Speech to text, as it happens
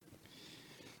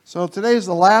So today is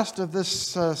the last of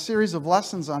this series of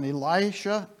lessons on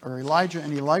Elijah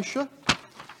and Elisha.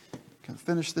 Can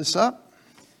finish this up.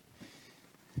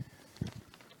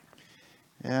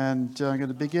 And I'm going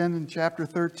to begin in chapter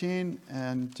 13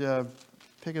 and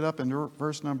pick it up in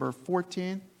verse number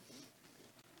 14.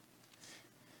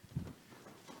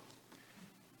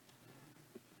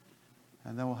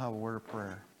 And then we'll have a word of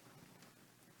prayer.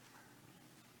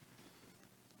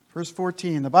 Verse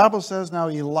 14, the Bible says, "Now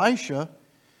Elisha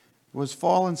was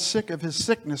fallen sick of his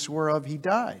sickness whereof he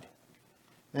died.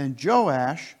 And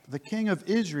Joash, the king of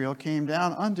Israel, came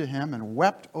down unto him and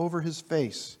wept over his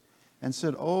face, and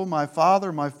said, O my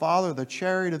father, the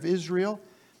chariot of Israel,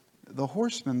 the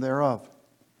horsemen thereof.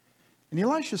 And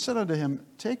Elisha said unto him,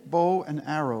 Take bow and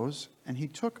arrows. And he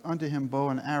took unto him bow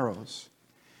and arrows.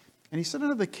 And he said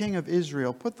unto the king of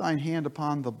Israel, Put thine hand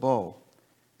upon the bow.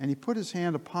 And he put his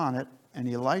hand upon it,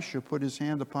 and Elisha put his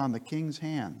hand upon the king's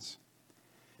hands.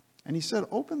 And he said,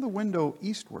 Open the window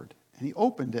eastward. And he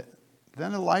opened it.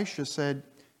 Then Elisha said,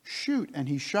 Shoot. And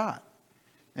he shot.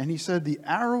 And he said, The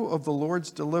arrow of the Lord's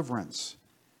deliverance,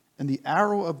 and the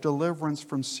arrow of deliverance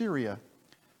from Syria.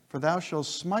 For thou shalt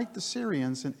smite the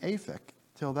Syrians in Aphek,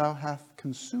 till thou hast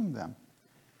consumed them.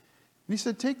 And he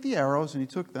said, Take the arrows. And he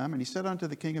took them. And he said unto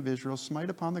the king of Israel,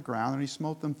 Smite upon the ground. And he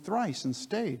smote them thrice, and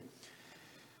stayed.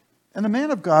 And the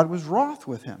man of God was wroth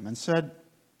with him, and said,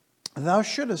 Thou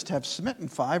shouldest have smitten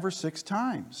 5 or 6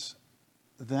 times.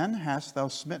 Then hast thou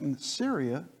smitten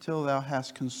Syria till thou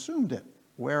hast consumed it,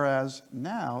 whereas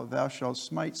now thou shalt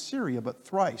smite Syria but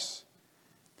thrice.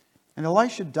 And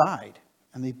Elisha died,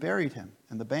 and they buried him.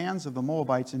 And the bands of the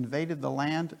Moabites invaded the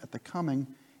land at the coming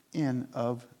in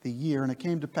of the year. And it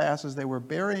came to pass, as they were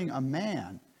burying a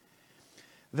man,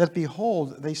 that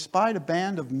behold, they spied a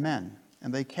band of men,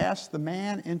 and they cast the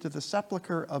man into the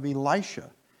sepulchre of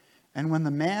Elisha. And when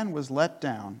the man was let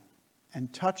down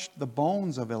and touched the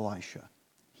bones of Elisha,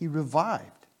 he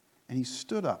revived, and he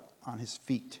stood up on his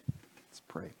feet." Let's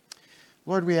pray.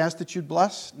 Lord, we ask that you'd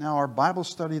bless now our Bible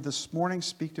study this morning.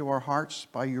 Speak to our hearts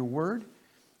by your word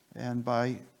and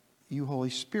by you, Holy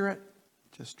Spirit.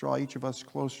 Just draw each of us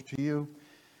closer to you.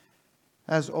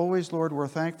 As always, Lord, we're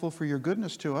thankful for your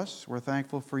goodness to us. We're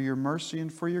thankful for your mercy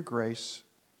and for your grace.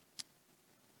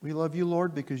 We love you,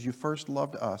 Lord, because you first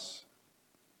loved us.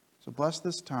 So bless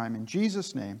this time. In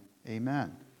Jesus' name,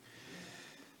 amen.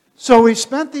 So we've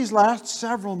spent these last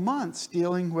several months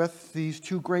dealing with these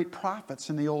 2 great prophets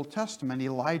in the Old Testament,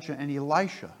 Elijah and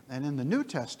Elisha. And in the New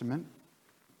Testament,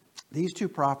 these 2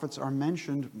 prophets are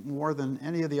mentioned more than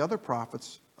any of the other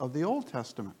prophets of the Old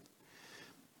Testament.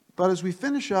 But as we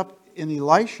finish up in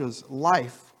Elisha's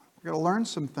life, we're going to learn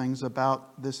some things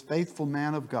about this faithful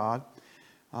man of God,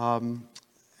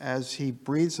 as he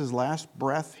breathes his last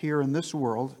breath here in this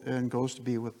world and goes to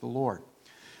be with the Lord.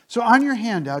 So on your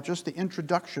handout, just the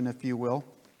introduction, if you will,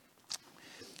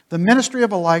 the ministry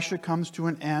of Elisha comes to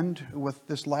an end with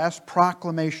this last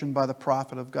proclamation by the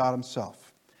prophet of God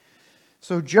himself.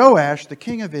 So Joash, the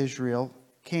king of Israel,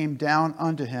 came down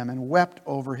unto him and wept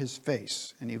over his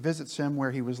face. And he visits him where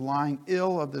he was lying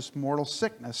ill of this mortal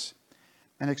sickness,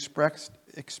 and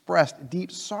expressed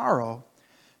deep sorrow,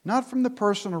 not from the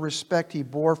personal respect he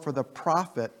bore for the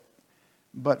prophet,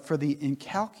 but for the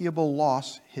incalculable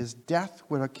loss his death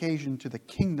would occasion to the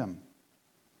kingdom.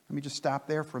 Let me just stop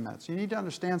there for a minute. So you need to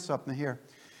understand something here.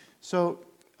 So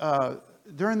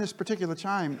during this particular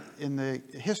time in the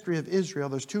history of Israel,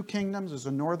 there's 2 kingdoms. There's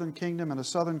a northern kingdom and a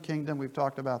southern kingdom. We've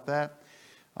talked about that.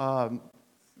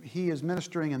 He is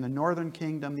ministering in the northern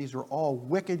kingdom. These are all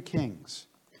wicked kings.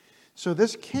 So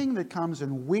this king that comes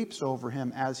and weeps over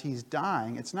him as he's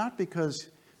dying, it's not because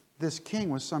this king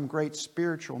was some great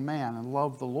spiritual man and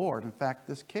loved the Lord. In fact,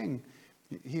 this king,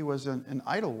 he was an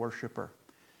idol worshiper.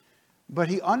 But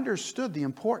he understood the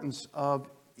importance of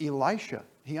Elisha.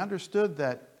 He understood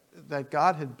that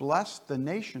God had blessed the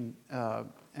nation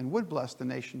and would bless the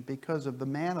nation because of the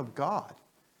man of God.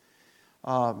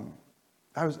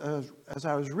 As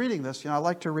I was reading this, I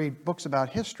like to read books about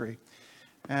history.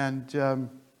 And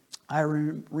I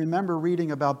remember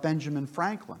reading about Benjamin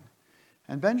Franklin.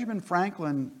 And Benjamin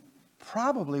Franklin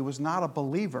probably was not a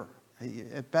believer.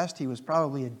 At best, he was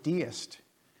probably a deist.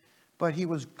 But he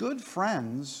was good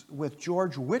friends with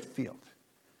George Whitefield,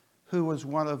 who was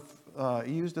one of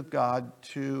used of God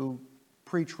to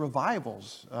preach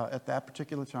revivals at that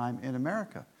particular time in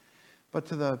America. But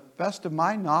to the best of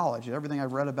my knowledge, everything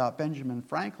I've read about Benjamin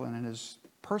Franklin and his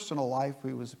personal life,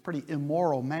 he was a pretty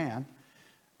immoral man.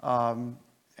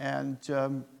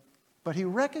 But he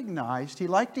recognized, he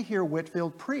liked to hear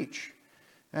Whitefield preach.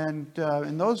 And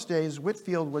in those days,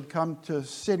 Whitefield would come to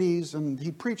cities and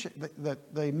he'd preach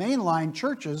that the mainline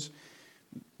churches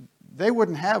they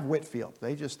wouldn't have Whitefield.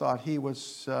 They just thought he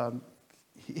was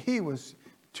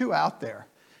too out there.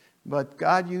 But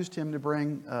God used him to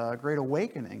bring a great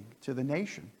awakening to the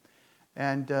nation.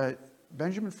 And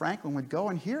Benjamin Franklin would go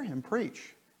and hear him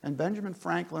preach. And Benjamin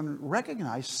Franklin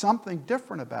recognized something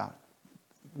different about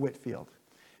Whitefield.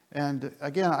 And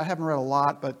again, I haven't read a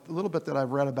lot, but a little bit that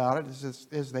I've read about it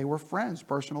is they were friends,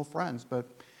 personal friends.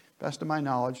 But best of my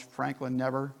knowledge,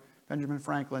 Benjamin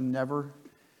Franklin never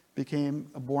became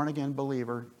a born-again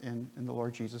believer in the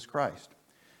Lord Jesus Christ.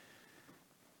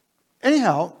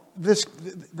 Anyhow,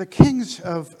 the kings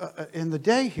in the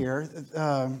day here,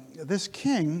 this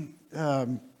king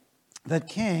that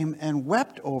came and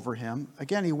wept over him.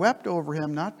 Again, he wept over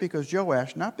him not because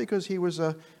he was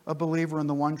a believer in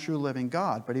the one true living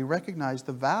God, but he recognized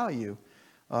the value.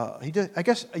 I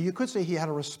guess you could say he had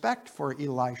a respect for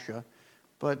Elisha,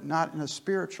 but not in a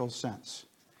spiritual sense.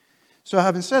 So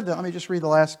having said that, let me just read the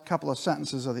last couple of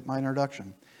sentences of my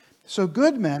introduction. So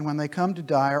good men, when they come to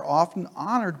die, are often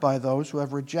honored by those who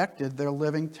have rejected their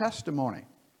living testimony.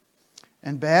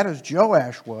 And bad as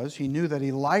Joash was, he knew that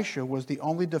Elisha was the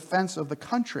only defense of the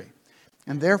country,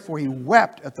 and therefore he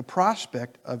wept at the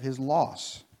prospect of his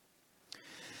loss.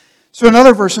 So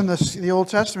another verse in the Old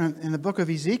Testament, in the book of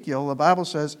Ezekiel, the Bible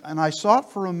says, "And I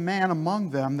sought for a man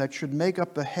among them that should make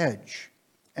up the hedge,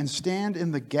 and stand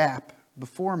in the gap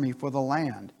before me for the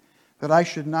land, that I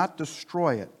should not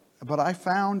destroy it. But I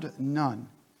found none."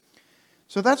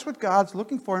 So that's what God's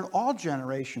looking for in all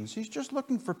generations. He's just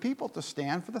looking for people to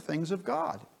stand for the things of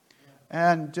God.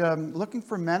 And looking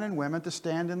for men and women to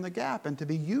stand in the gap and to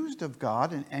be used of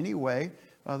God in any way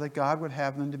that God would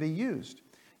have them to be used.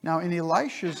 Now, in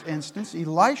Elisha's instance,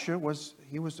 Elisha was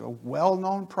a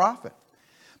well-known prophet.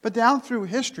 But down through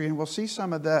history, and we'll see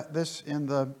some of this in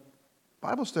the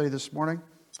Bible study this morning,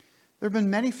 there have been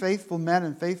many faithful men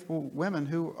and faithful women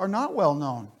who are not well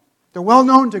known. They're well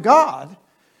known to God,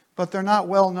 but they're not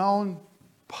well known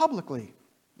publicly,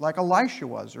 like Elisha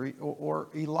was, or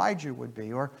Elijah would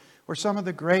be, or some of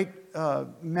the great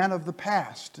men of the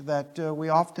past that we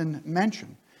often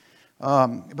mention.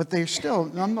 But they still,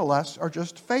 nonetheless, are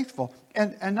just faithful,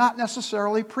 and not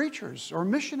necessarily preachers or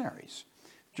missionaries,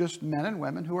 just men and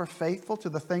women who are faithful to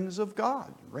the things of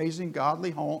God, raising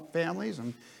godly families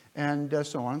and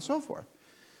so on and so forth.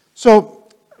 So,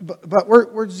 but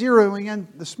we're zeroing in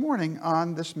this morning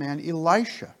on this man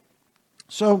Elisha.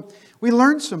 So we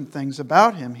learned some things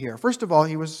about him here. First of all,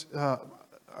 he was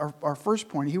our first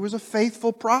point. He was a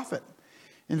faithful prophet.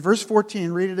 In verse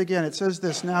 14, read it again. It says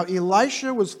this: "Now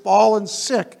Elisha was fallen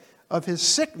sick of his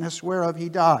sickness whereof he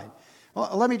died." Well,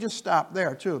 let me just stop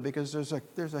there too, because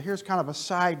here's kind of a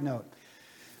side note.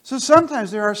 So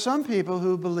sometimes there are some people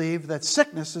who believe that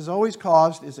sickness is always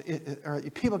caused, or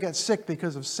people get sick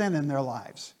because of sin in their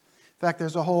lives. In fact,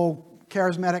 there's a whole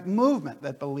charismatic movement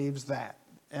that believes that,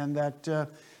 and that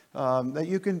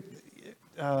you can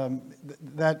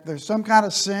that there's some kind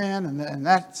of sin, and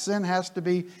that sin has to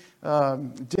be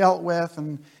dealt with,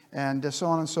 and so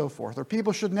on and so forth. Or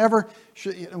people should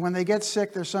when they get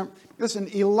sick, listen,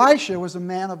 Elisha was a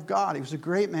man of God. He was a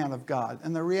great man of God.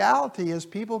 And the reality is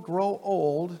people grow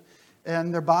old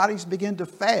and their bodies begin to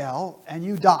fail and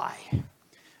you die.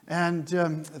 And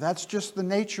that's just the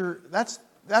nature, that's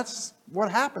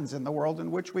what happens in the world in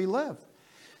which we live.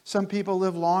 Some people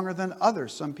live longer than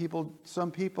others. Some people,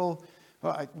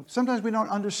 sometimes we don't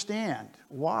understand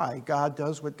why God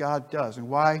does what God does and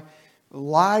why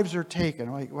lives are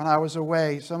taken. When I was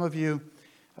away, some of you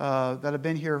that have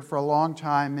been here for a long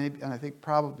time, and I think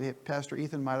probably Pastor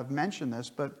Ethan might have mentioned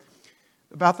this, but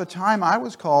about the time I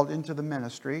was called into the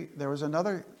ministry, there was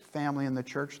another family in the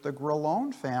church, the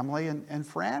Grillone family, and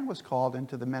Fran was called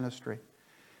into the ministry.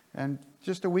 And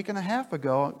just a week and a half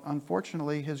ago,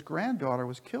 unfortunately, his granddaughter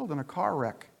was killed in a car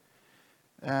wreck.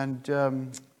 And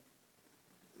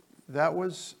that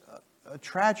was a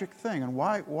tragic thing. And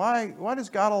why does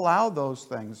God allow those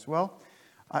things? Well,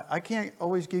 I can't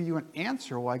always give you an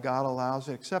answer why God allows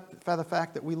it, except for the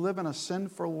fact that we live in a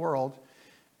sinful world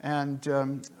and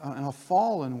in a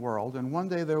fallen world. And one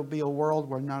day there will be a world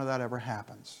where none of that ever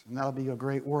happens. And that'll be a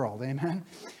great world. Amen?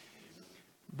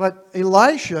 But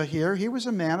Elisha here, he was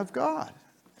a man of God.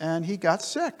 And he got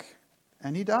sick.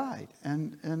 And he died.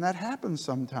 And that happens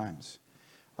sometimes.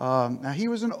 Now, he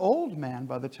was an old man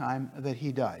by the time that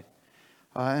he died.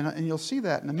 And you'll see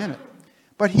that in a minute.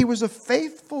 But he was a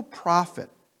faithful prophet.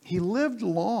 He lived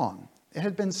long. It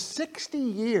had been 60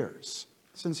 years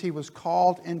since he was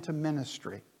called into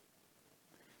ministry.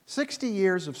 60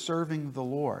 years of serving the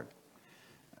Lord.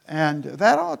 And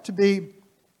that ought to be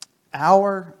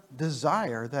our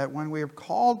desire, that when we are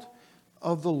called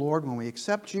of the Lord, when we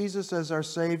accept Jesus as our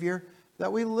Savior,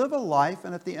 that we live a life,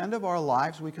 and at the end of our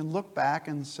lives, we can look back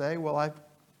and say, well, I've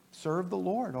served the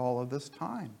Lord all of this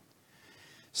time.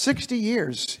 60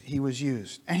 years he was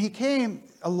used. And he came,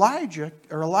 Elisha,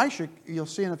 you'll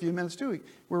see in a few minutes too,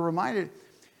 we're reminded,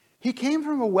 he came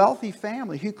from a wealthy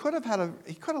family. He could have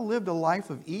lived a life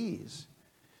of ease,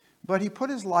 but he put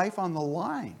his life on the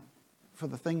line for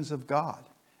the things of God.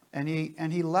 And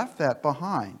he left that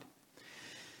behind.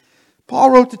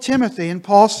 Paul wrote to Timothy, and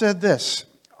Paul said this,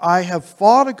 I have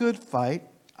fought a good fight,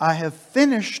 I have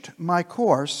finished my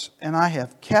course, and I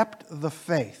have kept the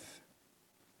faith.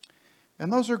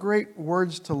 And those are great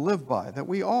words to live by, that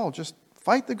we all just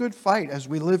fight the good fight as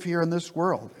we live here in this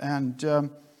world. And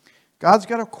God's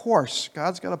got a course,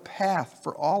 God's got a path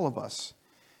for all of us.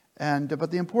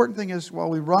 But the important thing is, while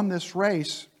we run this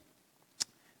race,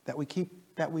 that we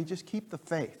just keep the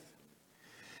faith.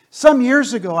 Some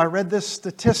years ago, I read this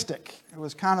statistic. It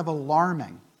was kind of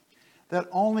alarming, that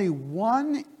only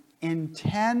 1 in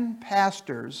 10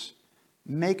 pastors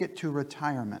make it to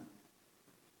retirement.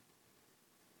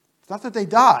 It's not that they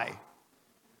die.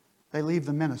 They leave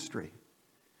the ministry.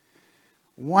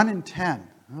 1 in 10.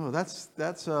 Oh, that's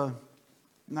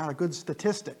not a good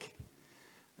statistic.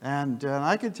 And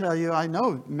I can tell you, I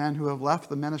know men who have left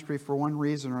the ministry for one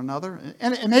reason or another.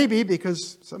 And it may be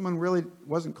because someone really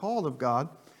wasn't called of God.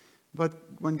 But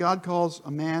when God calls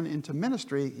a man into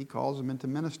ministry, he calls him into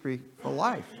ministry for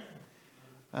life.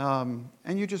 And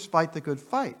you just fight the good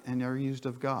fight, and you're used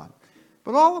of God.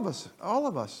 But all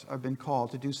of us have been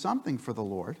called to do something for the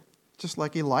Lord, just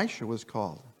like Elisha was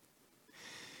called.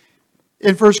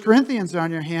 In 1 Corinthians on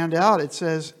your handout, it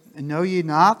says, know ye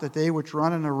not that they which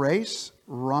run in a race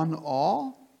run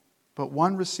all, but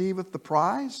one receiveth the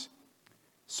prize?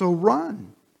 So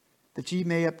run, that ye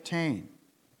may obtain.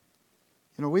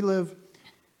 You know, we live,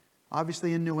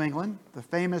 obviously, in New England. The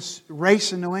famous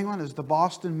race in New England is the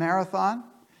Boston Marathon.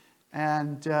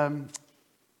 And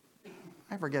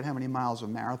I forget how many miles a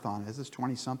marathon is. It's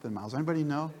 20-something miles. Anybody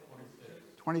know?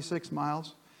 26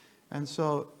 miles. And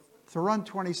so to run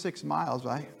 26 miles,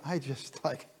 I just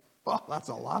like, well, that's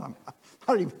a lot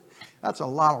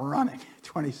of running,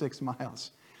 26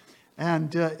 miles.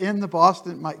 And in the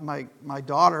Boston, my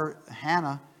daughter,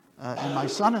 Hannah, and my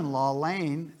son-in-law,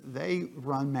 Lane, they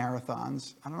run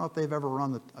marathons. I don't know if they've ever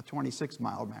run a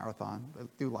 26-mile marathon. They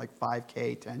do like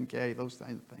 5K, 10K, those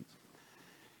kinds of things.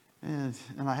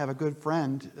 And I have a good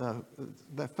friend,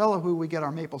 the fellow who we get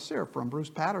our maple syrup from, Bruce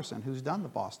Patterson, who's done the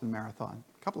Boston Marathon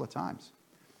a couple of times.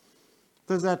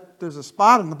 There's a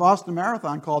spot in the Boston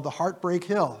Marathon called the Heartbreak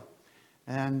Hill.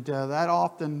 And that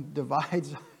often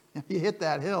divides, if you hit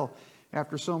that hill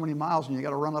after so many miles and you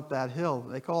got to run up that hill,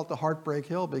 they call it the Heartbreak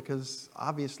Hill because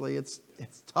obviously it's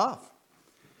tough.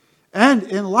 And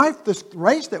in life, this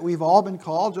race that we've all been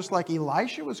called, just like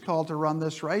Elisha was called to run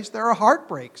this race, there are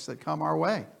heartbreaks that come our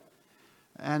way.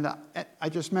 And I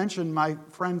just mentioned my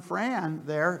friend Fran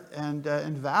there and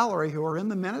Valerie, who are in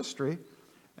the ministry,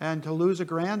 and to lose a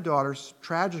granddaughter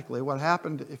tragically. What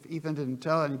happened, if Ethan didn't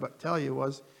tell you,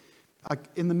 was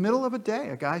in the middle of a day,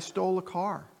 a guy stole a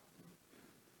car.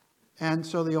 And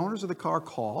so the owners of the car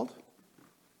called,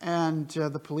 and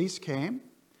the police came,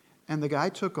 and the guy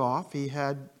took off. He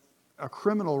had a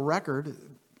criminal record.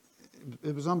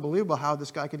 It was unbelievable how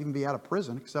this guy could even be out of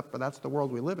prison, except for that's the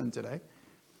world we live in today.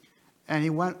 And he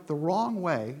went the wrong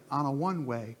way on a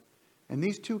one-way. And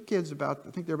these two kids, I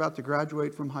think they're about to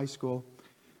graduate from high school,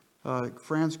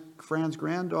 Fran's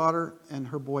granddaughter and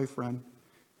her boyfriend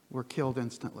were killed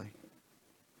instantly.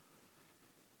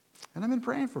 And I've been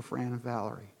praying for Fran and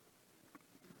Valerie.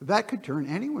 That could turn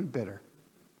anyone bitter.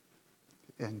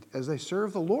 And as they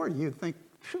serve the Lord, you'd think,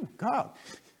 phew, God,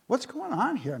 what's going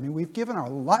on here? I mean, we've given our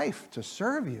life to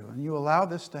serve you, and you allow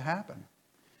this to happen.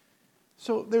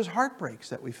 So there's heartbreaks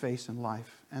that we face in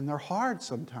life, and they're hard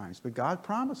sometimes, but God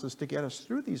promises to get us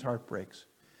through these heartbreaks.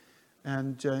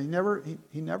 And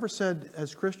he never said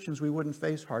as Christians we wouldn't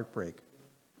face heartbreak.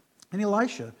 And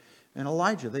Elisha and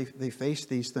Elijah, they faced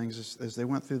these things as they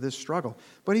went through this struggle.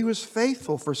 But he was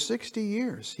faithful for 60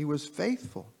 years. He was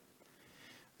faithful.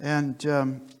 And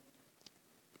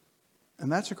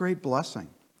that's a great blessing.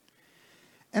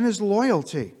 And his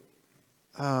loyalty.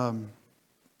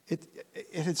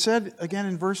 It had said again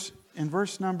in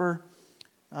verse number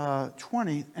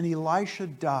 20, and Elisha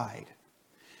died.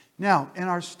 Now, in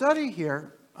our study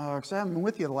here, because I haven't been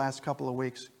with you the last couple of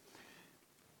weeks,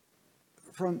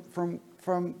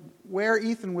 from where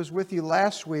Ethan was with you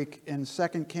last week in 2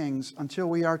 Kings until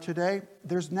we are today,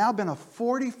 there's now been a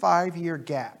 45-year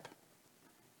gap.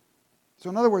 So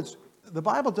in other words, the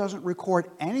Bible doesn't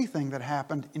record anything that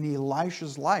happened in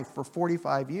Elisha's life for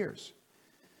 45 years.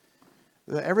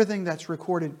 Everything that's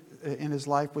recorded in his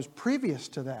life was previous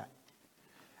to that.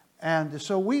 And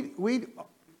so we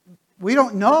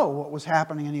don't know what was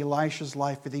happening in Elisha's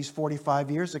life for these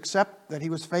 45 years, except that he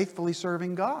was faithfully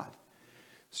serving God.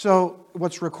 So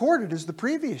what's recorded is the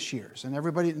previous years and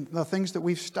the things that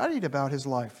we've studied about his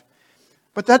life.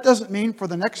 But that doesn't mean for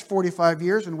the next 45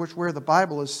 years in which where the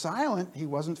Bible is silent, he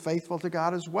wasn't faithful to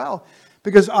God as well.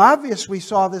 Because obviously we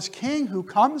saw this king who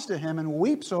comes to him and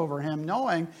weeps over him,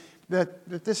 knowing that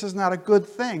this is not a good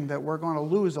thing, that we're going to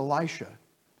lose Elisha.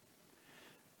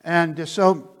 And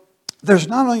so there's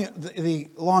not only the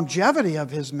longevity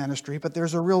of his ministry, but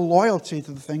there's a real loyalty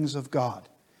to the things of God.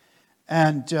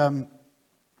 And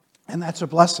that's a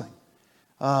blessing.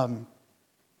 I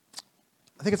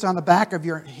think it's on the back of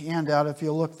your handout if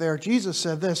you look there. Jesus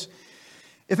said this,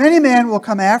 "If any man will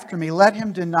come after me, let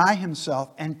him deny himself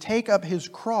and take up his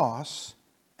cross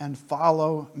and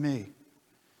follow me."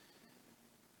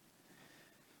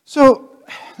 So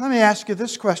let me ask you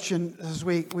this question as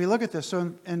we look at this.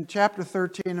 So in chapter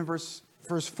 13 and verse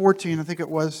 14, I think it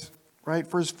was, right?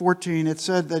 Verse 14, it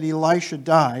said that Elisha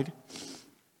died.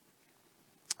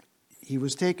 He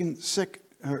was taken sick,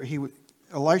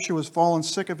 Elisha was fallen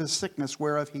sick of his sickness,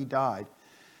 whereof he died.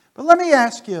 But let me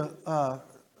ask you,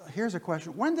 here's a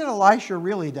question. When did Elisha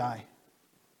really die?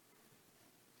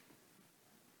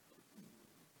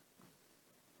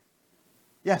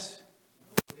 Yes?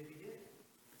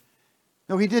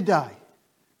 No, he did die.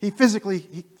 He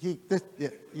physically,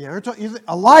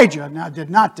 Elijah now did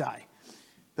not die.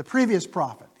 The previous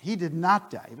prophet, he did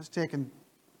not die. He was taken,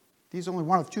 he's only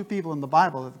one of two people in the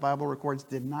Bible that the Bible records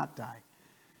did not die.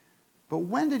 But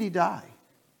when did he die?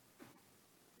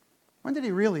 When did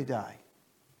he really die?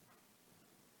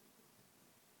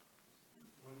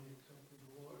 When he accepted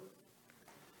the Lord.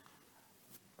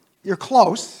 You're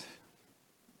close.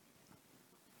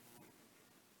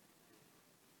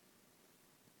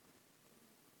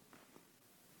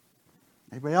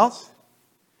 Anybody else?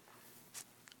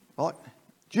 Well,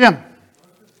 Jim.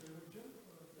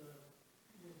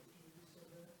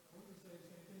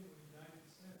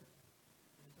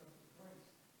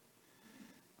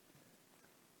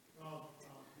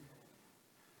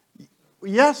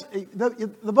 Yes, the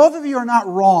both of you are not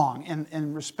wrong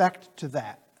in respect to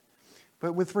that.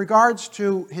 But with regards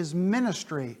to his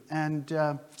ministry, and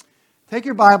take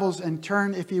your Bibles and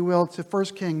turn, if you will, to 1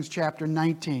 Kings chapter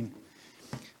 19.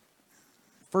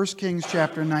 1 Kings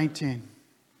chapter 19.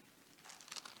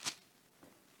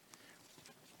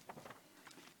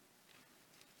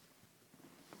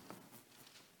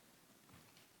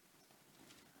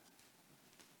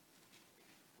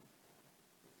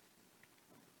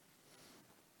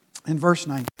 In verse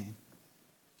 19.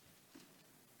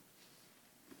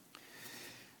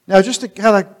 Now, just to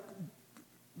kind of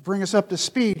bring us up to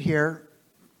speed here,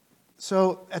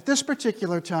 so at this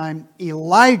particular time,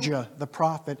 Elijah the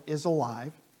prophet is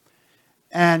alive,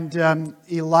 and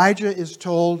Elijah is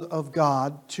told of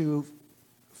God to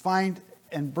find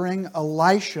and bring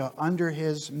Elisha under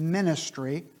his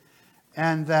ministry,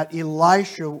 and that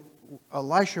Elisha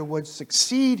would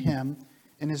succeed him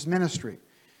in his ministry.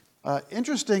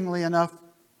 Interestingly enough,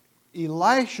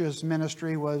 Elisha's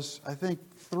ministry was, I think,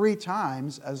 3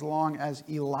 times as long as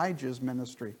Elijah's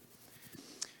ministry.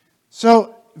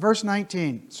 So, verse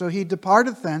 19, "So he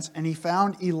departed thence, and he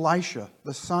found Elisha,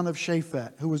 the son of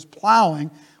Shaphat, who was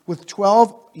plowing with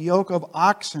 12 yoke of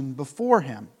oxen before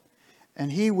him,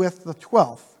 and he with the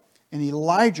 12th. And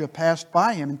Elijah passed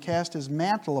by him and cast his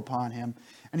mantle upon him.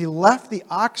 And he left the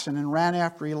oxen and ran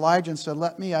after Elijah and said,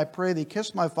 Let me, I pray thee,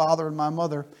 kiss my father and my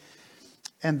mother,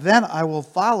 and then I will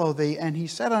follow thee. And he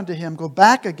said unto him, Go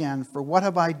back again, for what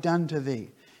have I done to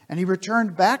thee? And he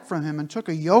returned back from him and took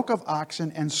a yoke of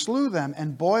oxen and slew them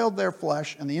and boiled their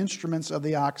flesh and the instruments of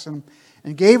the oxen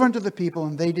and gave unto the people,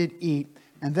 and they did eat.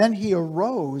 And then he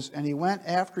arose and he went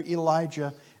after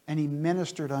Elijah and he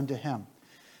ministered unto him."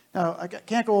 Now, I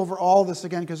can't go over all this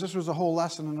again because this was a whole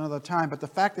lesson another time, but the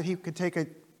fact that he could take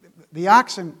the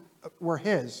oxen were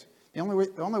his. The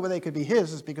only way they could be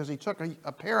his is because he took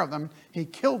a pair of them, he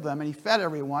killed them, and he fed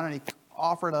everyone, and he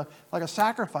offered like a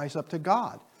sacrifice up to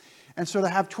God. And so to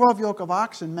have 12 yoke of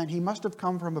oxen meant he must have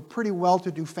come from a pretty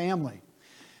well-to-do family.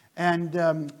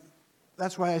 And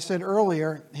that's why I said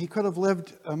earlier, he could have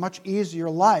lived a much easier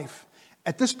life.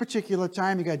 At this particular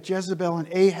time, you got Jezebel and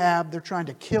Ahab. They're trying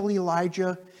to kill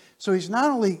Elijah. So he's not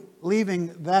only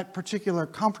leaving that particular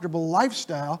comfortable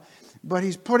lifestyle, but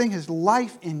he's putting his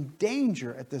life in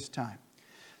danger at this time.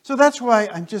 So that's why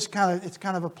it's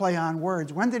kind of a play on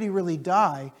words. When did he really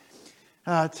die?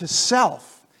 To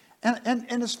self.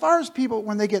 And as far as people,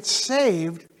 when they get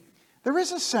saved, there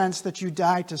is a sense that you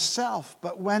die to self.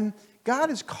 But when God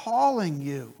is calling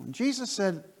you. When Jesus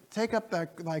said, take up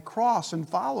thy cross and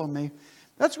follow me,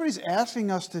 that's what he's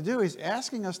asking us to do. He's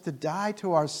asking us to die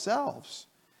to ourselves,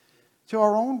 to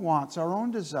our own wants, our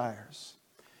own desires.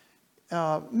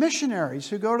 Missionaries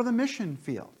who go to the mission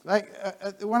field.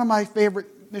 One of my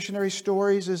favorite missionary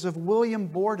stories is of William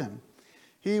Borden.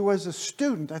 He was a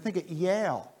student, I think, at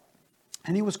Yale.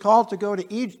 And he was called to go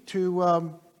to Egypt.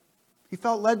 He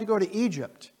felt led to go to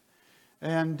Egypt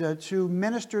and to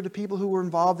minister to people who were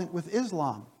involved with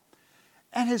Islam.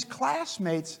 And his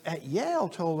classmates at Yale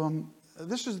told him,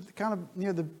 this is kind of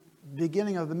near the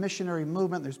beginning of the missionary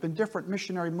movement. There's been different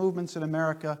missionary movements in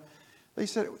America. They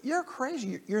said, you're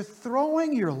crazy. You're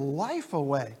throwing your life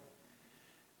away.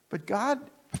 But God,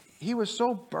 he was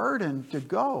so burdened to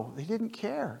go. He didn't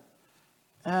care.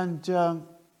 And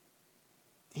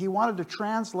he wanted to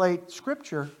translate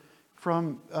Scripture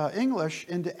from English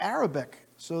into Arabic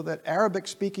so that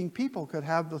Arabic-speaking people could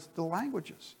have the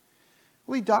languages.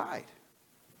 Well, he died.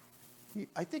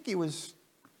 I think he was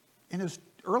in his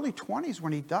early 20s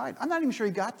when he died. I'm not even sure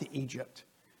he got to Egypt,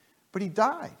 but he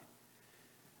died.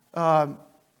 But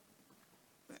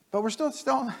we're still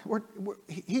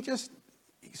he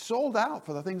sold out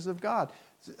for the things of God.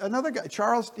 Another guy,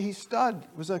 Charles D. Studd,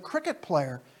 was a cricket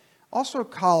player, also a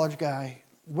college guy,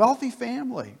 wealthy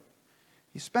family.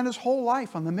 He spent his whole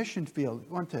life on the mission field.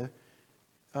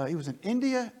 He was in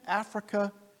India,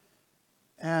 Africa,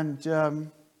 and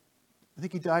I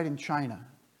think he died in China.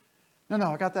 No,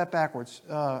 I got that backwards.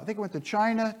 I think he went to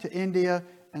China, to India,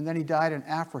 and then he died in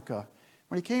Africa.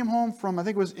 When he came home from, I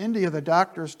think it was India, the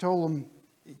doctors told him,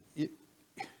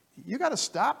 you got to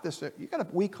stop this. You got a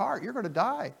weak heart. You're going to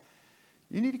die.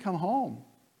 You need to come home.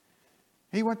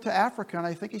 He went to Africa, and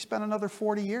I think he spent another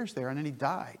 40 years there, and then he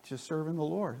died just serving the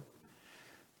Lord.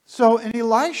 So in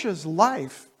Elisha's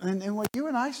life, and what you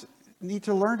and I need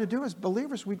to learn to do as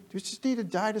believers, we just need to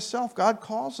die to self. God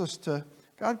calls us to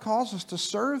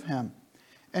serve him.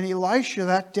 And Elisha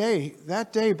that day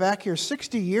back here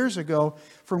 60 years ago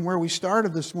from where we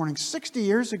started this morning, 60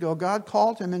 years ago, God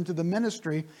called him into the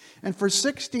ministry. And for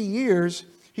 60 years,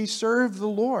 he served the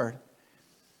Lord.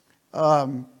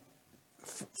 40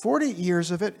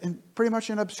 years of it pretty much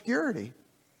in obscurity.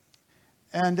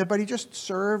 But he just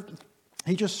served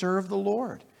the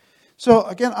Lord. So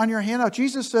again, on your handout,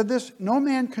 Jesus said this, no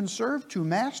man can serve two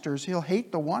masters. He'll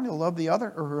hate the one, he'll love the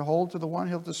other, or he'll hold to the one,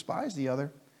 he'll despise the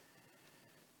other.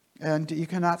 And you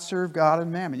cannot serve God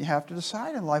and mammon. You have to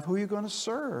decide in life who you're going to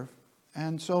serve.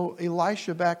 And so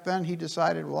Elisha back then, he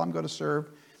decided, well, I'm going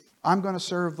to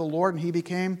serve the Lord. And he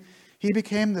became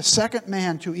the second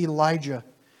man to Elijah.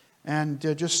 And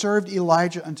just served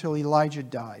Elijah until Elijah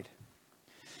died.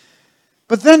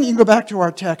 But then you can go back to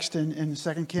our text in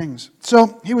 2 Kings.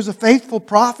 So he was a faithful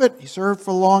prophet. He served for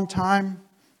a long time.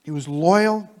 He was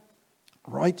loyal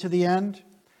right to the end.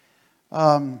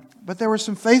 But there were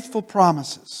some faithful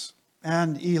promises.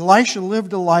 And Elisha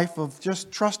lived a life of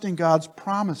just trusting God's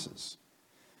promises.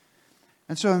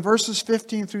 And so in verses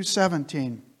 15 through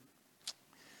 17,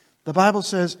 the Bible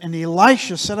says, and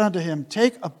Elisha said unto him,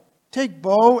 Take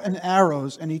bow and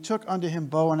arrows. And he took unto him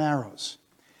bow and arrows.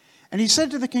 And he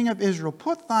said to the king of Israel,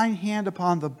 Put thine hand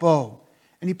upon the bow.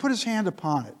 And he put his hand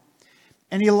upon it.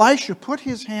 And Elisha put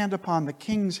his hand upon the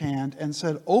king's hand and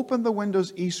said, Open the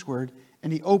windows eastward.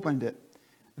 And he opened it.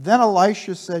 Then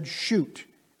Elisha said, Shoot.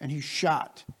 And he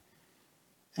shot.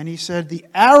 And he said, The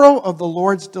arrow of the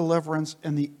Lord's deliverance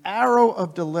and the arrow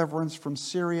of deliverance from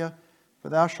Syria, for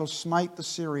thou shalt smite the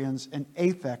Syrians in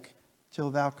Aphek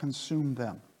till thou consume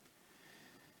them.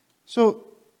 So,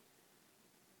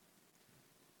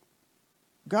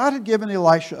 God had given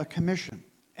Elisha a commission,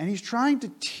 and he's trying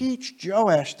to teach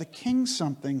Joash, the king,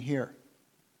 something here.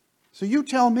 So you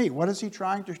tell me, what is he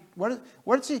trying to,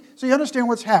 so you understand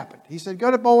what's happened. He said,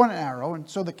 go to bow and arrow, and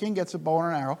so the king gets a bow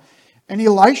and an arrow. And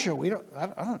Elisha,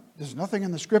 there's nothing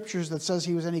in the scriptures that says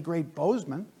he was any great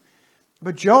bowsman.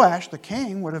 But Joash, the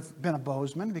king, would have been a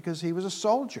bowsman because he was a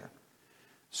soldier.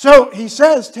 So he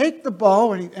says, take the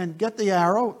bow and get the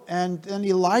arrow. And then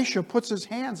Elisha puts his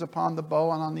hands upon the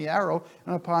bow and on the arrow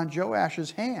and upon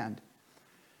Joash's hand.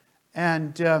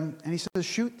 And he says,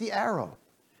 shoot the arrow.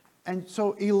 And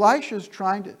so Elisha's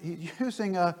he's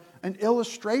using an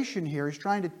illustration here. He's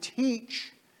trying to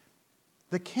teach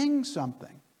the king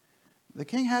something. The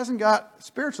king hasn't got,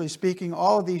 spiritually speaking,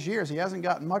 all of these years, he hasn't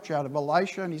gotten much out of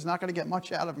Elisha, and he's not going to get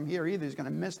much out of him here either. He's going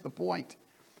to miss the point.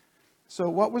 So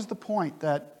what was the point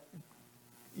that,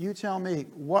 you tell me,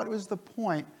 what was the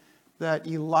point that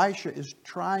Elisha is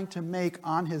trying to make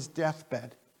on his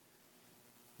deathbed?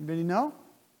 Anybody know?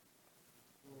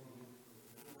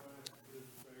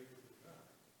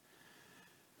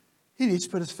 He needs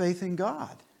to put his faith in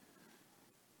God.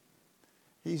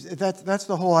 That's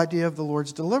the whole idea of the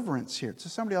Lord's deliverance here. So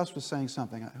somebody else was saying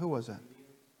something. Who was that?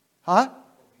 Huh?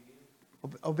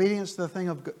 Obedience to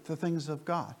the things of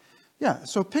God. Yeah,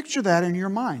 so picture that in your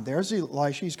mind. There's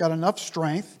Elisha. He's got enough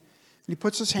strength. He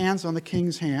puts his hands on the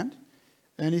king's hand.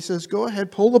 And he says, go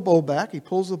ahead, pull the bow back. He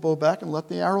pulls the bow back and let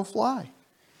the arrow fly.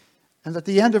 And at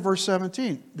the end of verse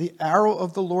 17, the arrow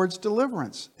of the Lord's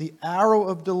deliverance. The arrow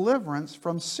of deliverance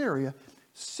from Syria.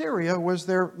 Syria was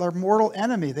their mortal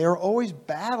enemy. They were always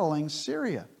battling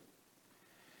Syria.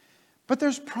 But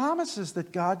there's promises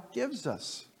that God gives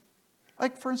us.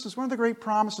 Like, for instance, one of the great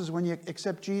promises when you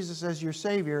accept Jesus as your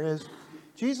Savior is,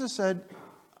 Jesus said,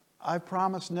 I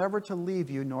promise never to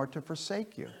leave you nor to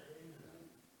forsake you.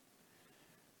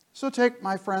 So take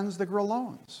my friends, the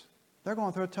Grillons. They're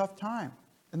going through a tough time.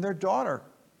 And their daughter,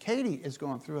 Katie, is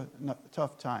going through a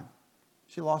tough time.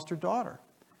 She lost her daughter.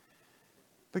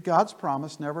 But God's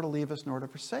promised never to leave us nor to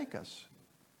forsake us.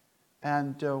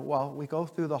 And while we go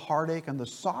through the heartache and the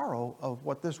sorrow of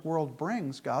what this world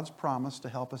brings, God's promised to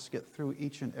help us get through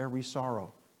each and every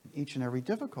sorrow, each and every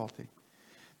difficulty.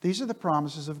 These are the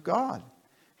promises of God.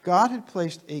 God had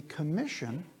placed a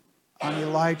commission on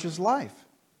Elijah's life.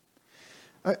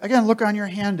 Again, look on your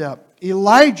handout.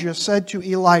 Elijah said to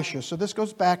Elisha, so this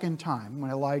goes back in time when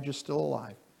Elijah's still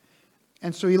alive.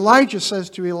 And so Elijah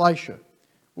says to Elisha,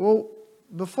 well,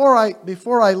 before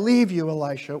I leave you,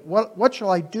 Elisha, what shall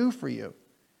I do for you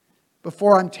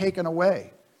before I'm taken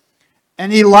away?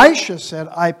 And Elisha said,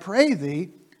 I pray thee,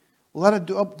 let a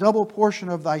double portion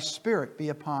of thy spirit be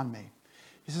upon me.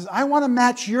 He says, I want to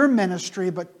match your ministry,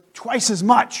 but twice as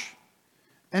much.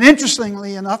 And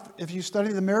interestingly enough, if you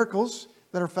study the miracles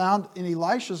that are found in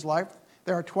Elisha's life,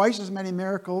 there are twice as many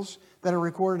miracles that are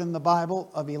recorded in the Bible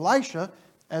of Elisha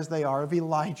as they are of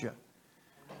Elijah.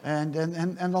 And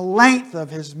the length of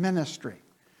his ministry.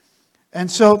 And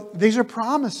so these are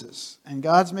promises. And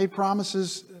God's made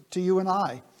promises to you and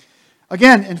I.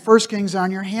 Again, in 1 Kings on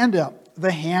your handout,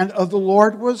 the hand of the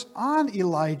Lord was on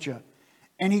Elijah.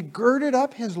 And he girded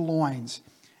up his loins.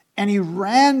 And he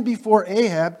ran before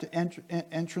Ahab to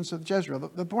entrance of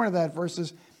Jezreel. The point of that verse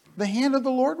is the hand of the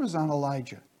Lord was on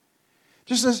Elijah.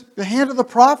 Just as the hand of the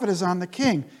prophet is on the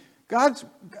king.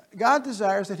 God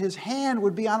desires that his hand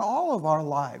would be on all of our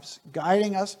lives,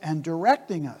 guiding us and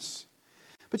directing us.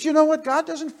 But you know what? God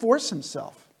doesn't force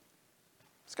himself.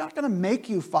 He's not going to make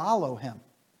you follow him.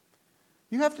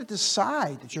 You have to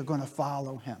decide that you're going to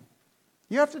follow him.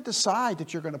 You have to decide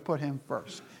that you're going to put him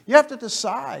first. You have to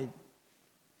decide.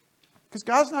 Because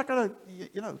God's not going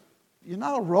to, you're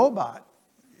not a robot.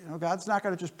 God's not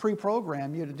going to just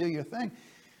pre-program you to do your thing.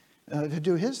 To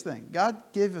do his thing. God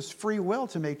gave us free will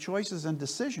to make choices and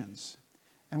decisions.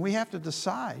 And we have to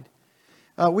decide.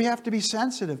 We have to be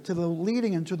sensitive to the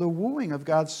leading and to the wooing of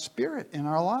God's Spirit in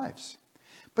our lives.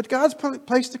 But God's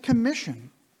placed a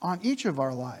commission on each of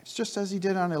our lives, just as he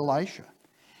did on Elisha.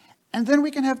 And then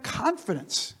we can have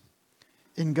confidence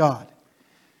in God.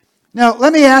 Now,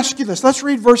 let me ask you this. Let's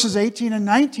read verses 18 and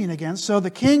 19 again. So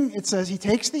the king, it says, he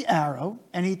takes the arrow,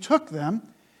 and he took them,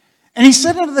 and he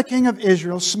said unto the king of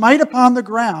Israel, smite upon the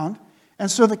ground. And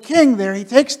so the king there, he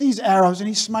takes these arrows and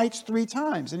he smites 3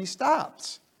 times and he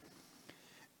stops.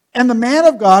 And the man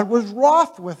of God was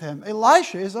wroth with him.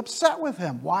 Elisha is upset with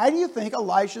him. Why do you think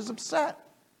Elisha is upset?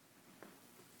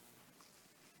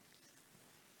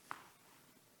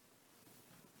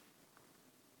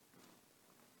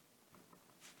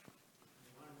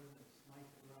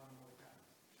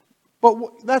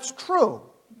 But that's true.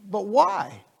 But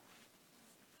why?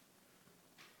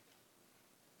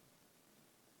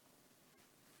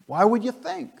 Why would you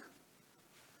think?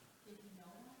 Did he know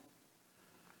why?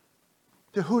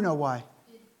 To who know why?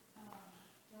 Did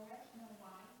Joash know why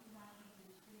he wanted to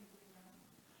distribute the ground?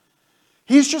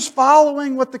 He's just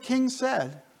following what the king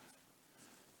said.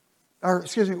 Or,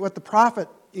 excuse me, what the prophet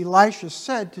Elisha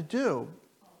said to do.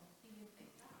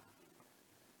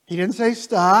 He didn't say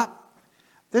stop.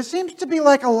 There seems to be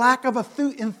like a lack of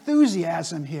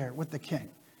enthusiasm here with the king.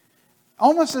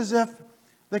 Almost as if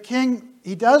the king,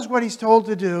 he does what he's told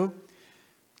to do.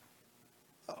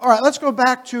 All right, let's go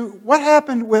back to what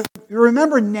happened with, you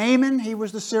remember Naaman? He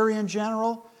was the Syrian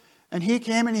general. And he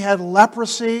came and he had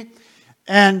leprosy.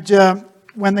 And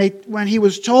when he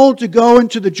was told to go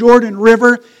into the Jordan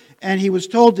River, and he was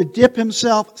told to dip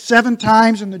himself 7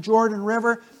 times in the Jordan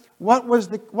River, what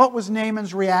was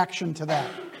Naaman's reaction to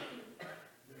that?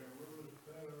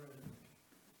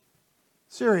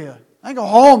 Syria. I go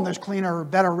home, there's cleaner,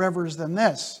 better rivers than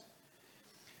this.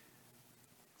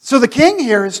 So the king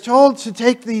here is told to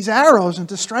take these arrows and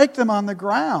to strike them on the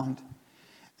ground.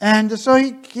 And so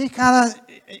he kind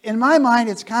of, in my mind,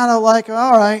 it's kind of like,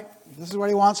 all right, this is what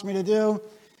he wants me to do.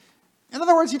 In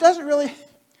other words, he doesn't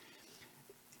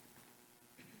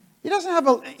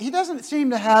seem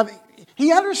to have,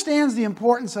 he understands the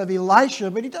importance of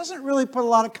Elisha, but he doesn't really put a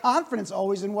lot of confidence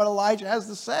always in what Elijah has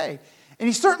to say. And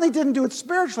he certainly didn't do it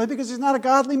spiritually because he's not a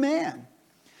godly man.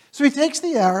 So he takes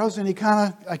the arrows and he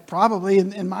kind of, like probably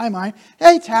in my mind,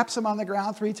 he taps them on the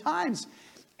ground 3 times.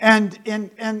 And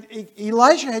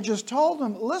Elisha had just told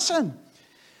him, listen,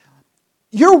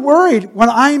 you're worried when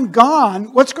I'm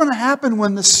gone, what's going to happen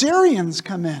when the Syrians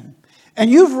come in? And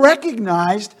you've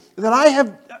recognized that I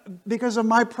have, because of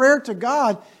my prayer to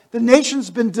God, the nation's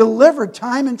been delivered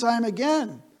time and time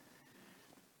again.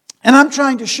 And I'm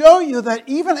trying to show you that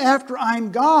even after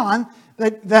I'm gone,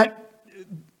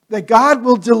 that God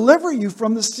will deliver you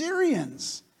from the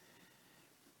Syrians.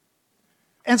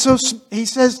 And so he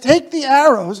says, take the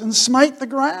arrows and smite the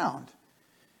ground.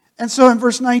 And so in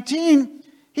verse 19,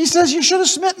 he says, you should have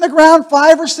smitten the ground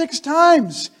 5 or 6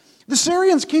 times. The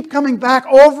Syrians keep coming back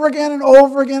over again and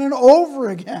over again and over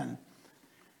again.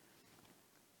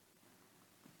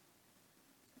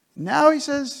 Now he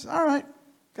says, all right,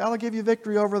 God will give you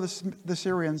victory over the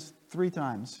Syrians 3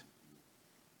 times.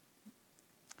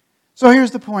 So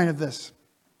here's the point of this.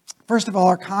 First of all,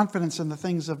 our confidence in the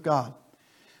things of God.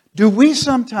 Do we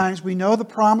sometimes, we know the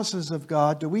promises of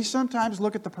God, do we sometimes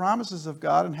look at the promises of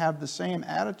God and have the same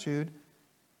attitude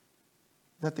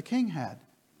that the king had?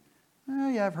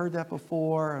 Yeah, I've heard that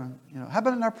before. How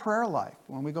about in our prayer life?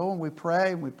 When we go and we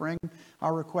pray and we bring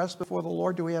our requests before the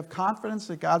Lord, do we have confidence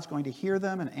that God's going to hear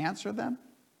them and answer them?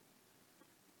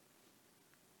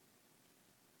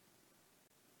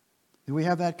 Do we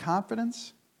have that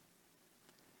confidence?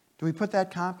 Do we put that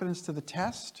confidence to the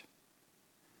test?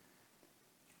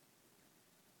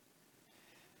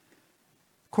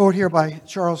 Quote here by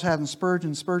Charles Haddon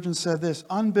Spurgeon. Spurgeon said this,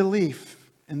 unbelief,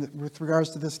 with regards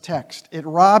to this text, it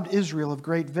robbed Israel of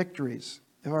great victories.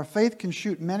 If our faith can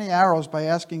shoot many arrows by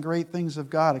asking great things of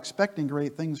God, expecting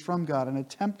great things from God, and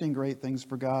attempting great things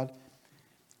for God,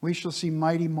 we shall see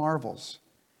mighty marvels.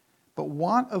 But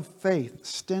want of faith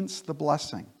stints the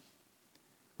blessing.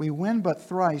 We win but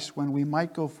thrice when we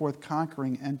might go forth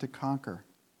conquering and to conquer.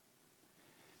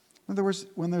 In other words,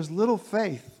 when there's little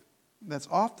faith, that's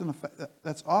often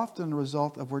a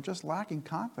result of we're just lacking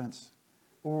confidence,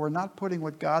 or we're not putting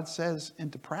what God says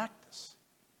into practice.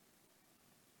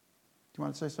 Do you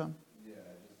want to say something? Yeah,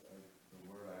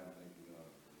 the word I'm thinking of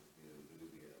is the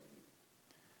enthusiasm.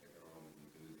 Like our own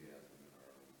enthusiasm in our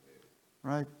own faith.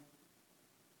 Right.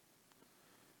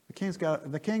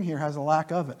 The king here has a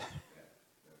lack of it.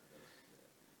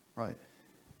 Right.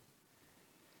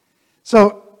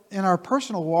 So, in our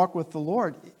personal walk with the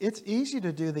Lord, it's easy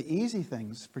to do the easy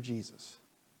things for Jesus.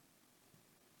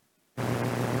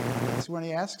 It's when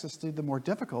he asks us to do the more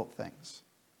difficult things.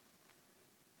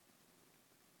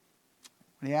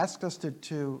 When he asks us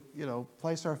to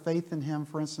place our faith in him,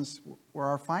 for instance, where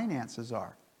our finances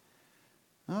are.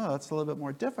 Oh, that's a little bit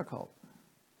more difficult.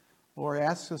 Or he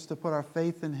asks us to put our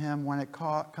faith in him when it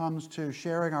comes to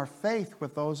sharing our faith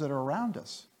with those that are around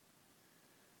us.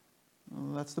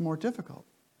 Well, that's the more difficult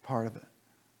part of it.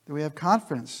 Do we have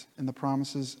confidence in the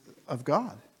promises of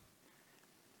God?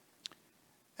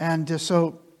 And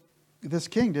so this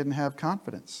king didn't have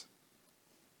confidence.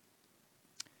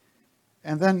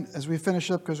 And then as we finish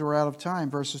up, because we're out of time,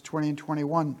 verses 20 and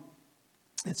 21,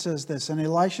 it says this, and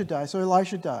Elisha dies. So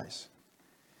Elisha dies.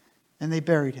 And they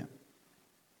buried him.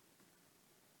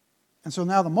 And so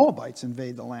now the Moabites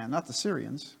invade the land, not the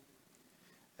Syrians.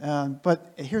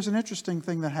 But here's an interesting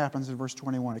thing that happens in verse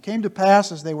 21. It came to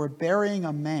pass as they were burying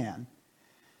a man,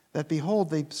 that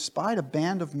behold, they spied a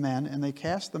band of men, and they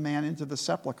cast the man into the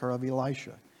sepulchre of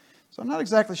Elisha. So I'm not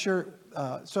exactly sure.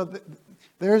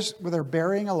 There's where they're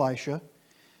burying Elisha,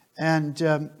 and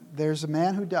there's a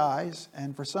man who dies,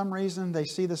 and for some reason they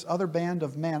see this other band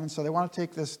of men, and so they want to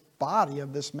take this body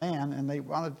of this man, and they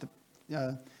wanted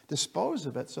to dispose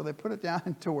of it, so they put it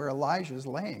down to where Elijah is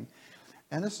laying.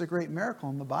 And this is a great miracle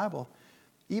in the Bible.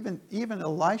 Even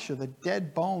Elisha, the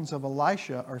dead bones of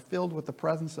Elisha are filled with the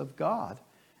presence of God.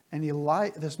 And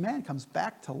this man comes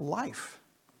back to life.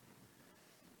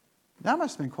 That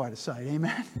must have been quite a sight,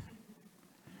 amen?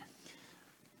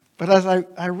 But as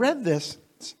I read this,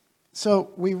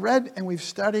 so we read and we've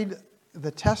studied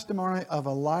the testimony of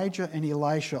Elijah and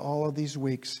Elisha all of these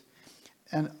weeks.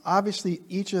 And obviously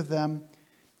each of them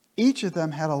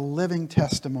had a living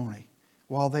testimony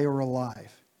while they were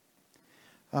alive.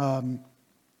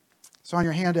 So on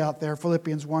your handout there,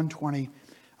 Philippians 1:20,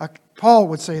 Paul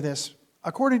would say this,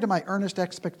 according to my earnest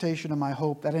expectation and my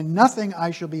hope, that in nothing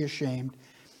I shall be ashamed,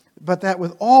 but that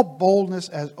with all boldness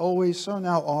as always, so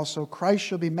now also Christ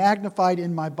shall be magnified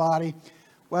in my body,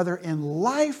 whether in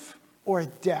life or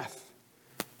death.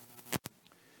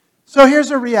 So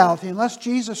here's a reality. Unless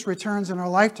Jesus returns in our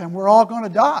lifetime, we're all going to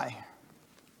die.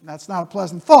 That's not a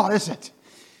pleasant thought, is it?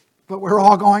 But we're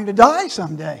all going to die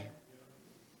someday.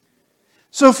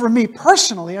 So for me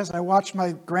personally, as I watch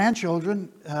my grandchildren,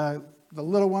 the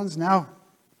little ones now,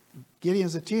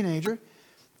 Gideon's a teenager,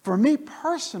 for me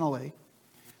personally,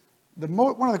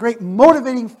 one of the great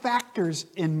motivating factors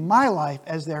in my life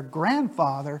as their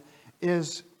grandfather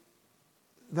is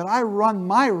that I run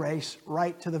my race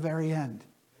right to the very end.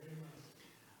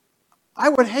 I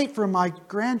would hate for my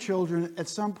grandchildren at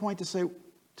some point to say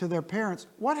to their parents,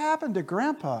 "What happened to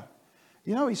Grandpa?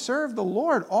 You know, he served the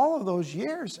Lord all of those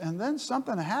years, and then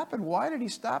something happened. Why did he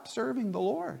stop serving the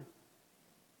Lord?"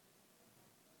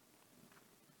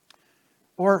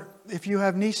 Or if you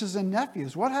have nieces and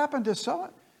nephews, what happened to so?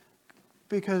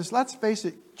 Because let's face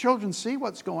it, children see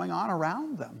what's going on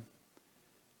around them.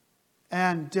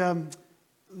 And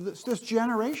this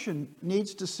generation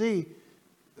needs to see.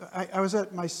 I was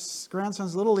at my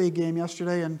grandson's Little League game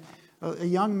yesterday, and a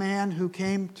young man who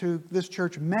came to this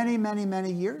church many, many,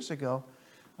 many years ago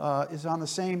is on the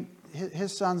same,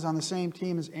 his son's on the same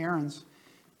team as Aaron's,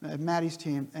 Maddie's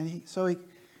team. And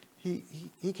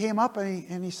he came up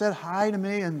and he said hi to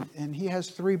me, and he has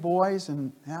 3 boys,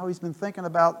 and now he's been thinking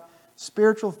about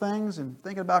spiritual things and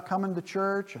thinking about coming to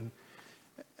church. And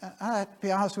I have to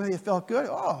be honest with you, it felt good.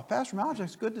 "Oh, Pastor Malik,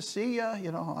 it's good to see you."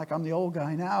 You know, like I'm the old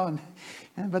guy now,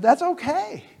 but that's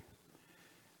okay.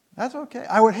 That's okay.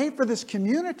 I would hate for this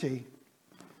community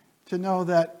to know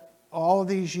that all of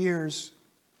these years,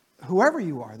 whoever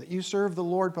you are, that you serve the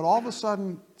Lord, but all of a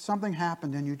sudden something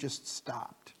happened and you just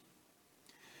stopped.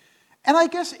 And I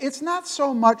guess it's not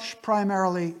so much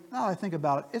primarily, now I think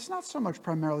about it, it's not so much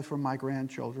primarily for my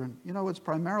grandchildren. You know, it's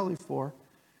primarily for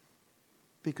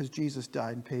because Jesus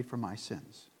died and paid for my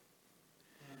sins.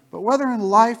 But whether in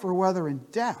life or whether in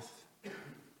death,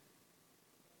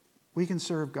 we can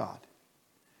serve God.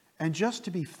 And just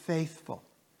to be faithful.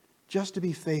 Just to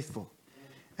be faithful.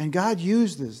 And God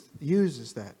uses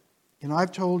that. You know,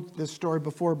 I've told this story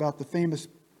before about the famous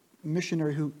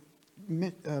missionary who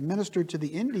ministered to the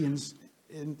Indians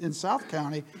in South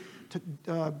County,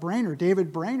 Brainerd.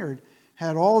 David Brainerd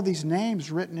had all of these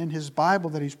names written in his Bible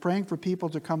that he's praying for people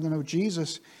to come to know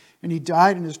Jesus. And he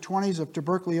died in his 20s of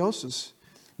tuberculosis,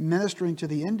 ministering to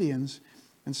the Indians.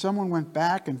 And someone went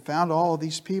back and found all of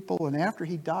these people. And after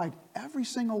he died, every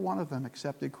single one of them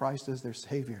accepted Christ as their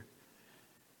Savior.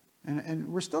 And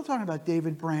we're still talking about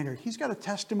David Brainerd. He's got a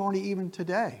testimony even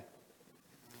today.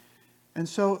 And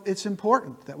so it's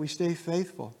important that we stay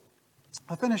faithful.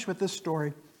 I'll finish with this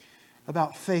story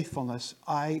about faithfulness.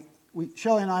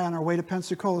 Shelley and I, on our way to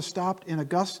Pensacola, stopped in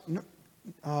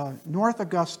North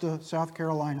Augusta, South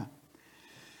Carolina.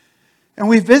 And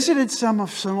we visited some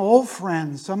old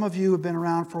friends. Some of you who have been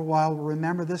around for a while will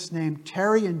remember this name,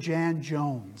 Terry and Jan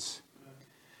Jones.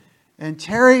 And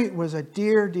Terry was a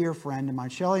dear, dear friend of mine.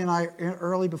 Shelley and I,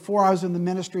 early before I was in the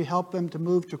ministry, helped them to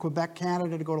move to Quebec,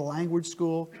 Canada to go to language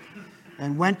school.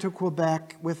 And went to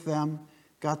Quebec with them,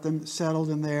 got them settled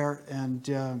in there,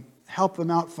 and helped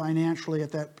them out financially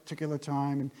at that particular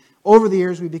time. And over the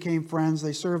years, we became friends.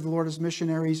 They served the Lord as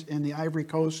missionaries in the Ivory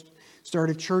Coast,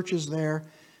 started churches there.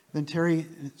 Then Terry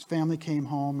and his family came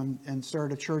home and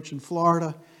started a church in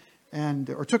Florida,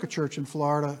 or took a church in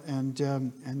Florida. And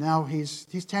now he's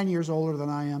 10 years older than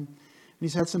I am. And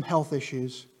he's had some health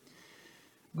issues.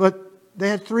 But they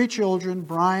had 3 children,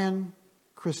 Brian,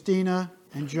 Christina,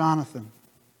 and Jonathan.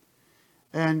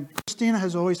 And Christina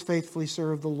has always faithfully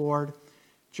served the Lord.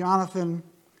 Jonathan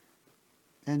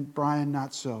and Brian,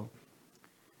 not so.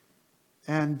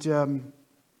 And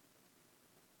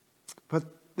but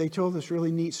they told this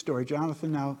really neat story.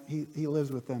 Jonathan now, he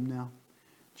lives with them now.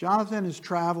 Jonathan is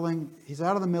traveling. He's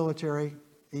out of the military.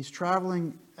 He's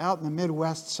traveling out in the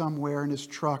Midwest somewhere in his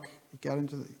truck.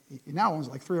 He now owns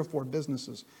like 3 or 4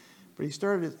 businesses. But he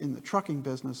started in the trucking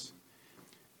business.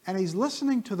 And he's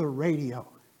listening to the radio.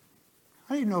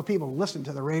 I don't even know if people listen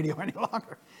to the radio any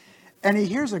longer. And he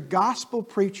hears a gospel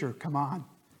preacher come on.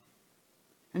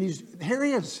 And here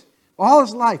he is. All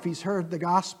his life he's heard the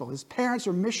gospel. His parents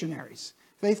are missionaries,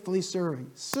 faithfully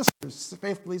serving. Sisters,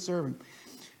 faithfully serving.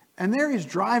 And there he's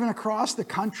driving across the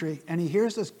country, and he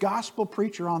hears this gospel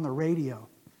preacher on the radio.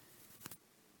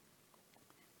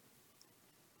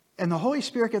 And the Holy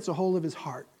Spirit gets a hold of his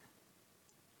heart.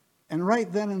 And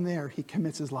right then and there, he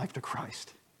commits his life to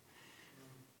Christ.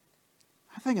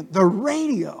 I'm thinking, the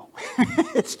radio.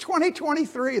 It's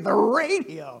 2023, the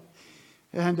radio.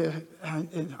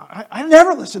 And I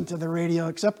never listen to the radio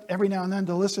except every now and then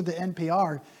to listen to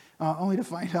NPR, only to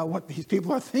find out what these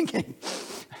people are thinking.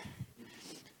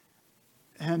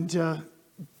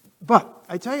 But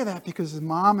I tell you that because his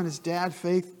mom and his dad,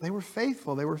 they were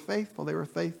faithful.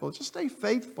 Just stay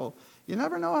faithful. You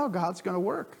never know how God's going to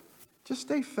work. Just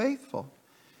stay faithful.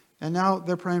 And now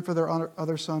they're praying for their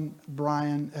other son,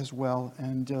 Brian, as well,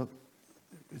 and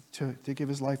to give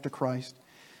his life to Christ.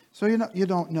 So you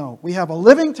don't know. We have a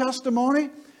living testimony,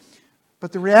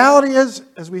 but the reality is,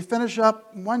 as we finish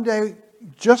up, one day,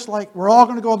 just like we're all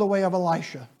going to go the way of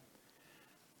Elisha.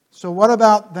 So what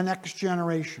about the next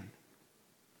generation?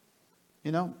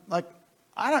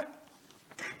 I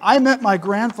met my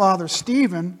grandfather,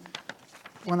 Stephen,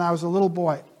 when I was a little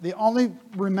boy. The only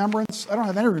remembrance, I don't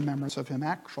have any remembrance of him,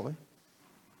 actually,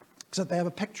 except they have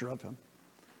a picture of him.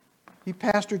 He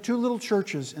pastored 2 little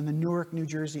churches in the Newark, New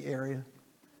Jersey area.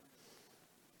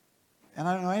 And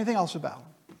I don't know anything else about him.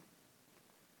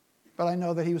 But I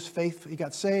know that he was faithful. He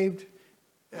got saved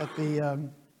at the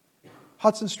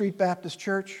Hudson Street Baptist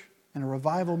Church in a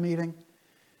revival meeting.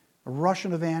 A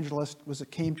Russian evangelist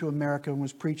came to America and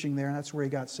was preaching there, and that's where he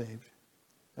got saved,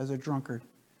 as a drunkard.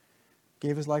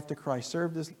 Gave his life to Christ,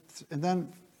 and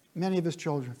then many of his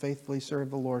children faithfully served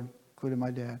the Lord, including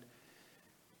my dad.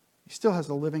 He still has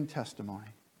a living testimony.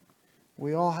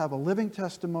 We all have a living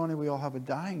testimony. We all have a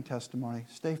dying testimony.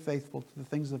 Stay faithful to the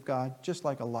things of God, just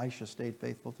like Elisha stayed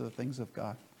faithful to the things of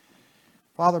God.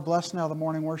 Father, bless now the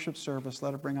morning worship service.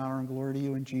 Let it bring honor and glory to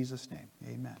you in Jesus' name.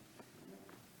 Amen.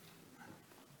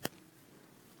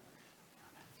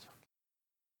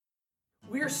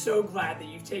 We are so glad that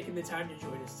you've taken the time to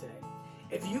join us today.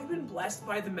 If you've been blessed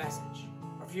by the message,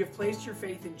 or if you have placed your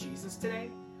faith in Jesus today,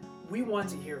 we want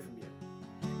to hear from you.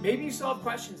 Maybe you still have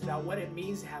questions about what it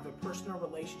means to have a personal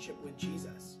relationship with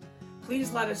Jesus.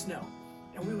 Please let us know,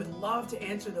 and we would love to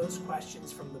answer those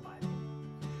questions from the Bible.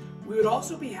 We would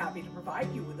also be happy to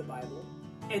provide you with the Bible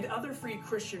and other free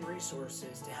Christian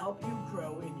resources to help you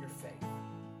grow in your faith.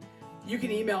 You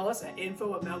can email us at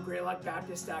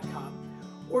info@mountgreylockbaptist.com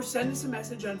or send us a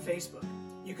message on Facebook.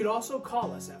 You could also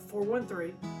call us at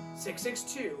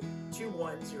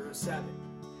 413-662-2107.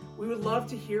 We would love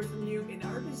to hear from you, and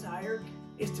our desire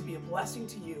is to be a blessing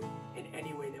to you in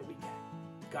any way that we can.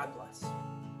 God bless.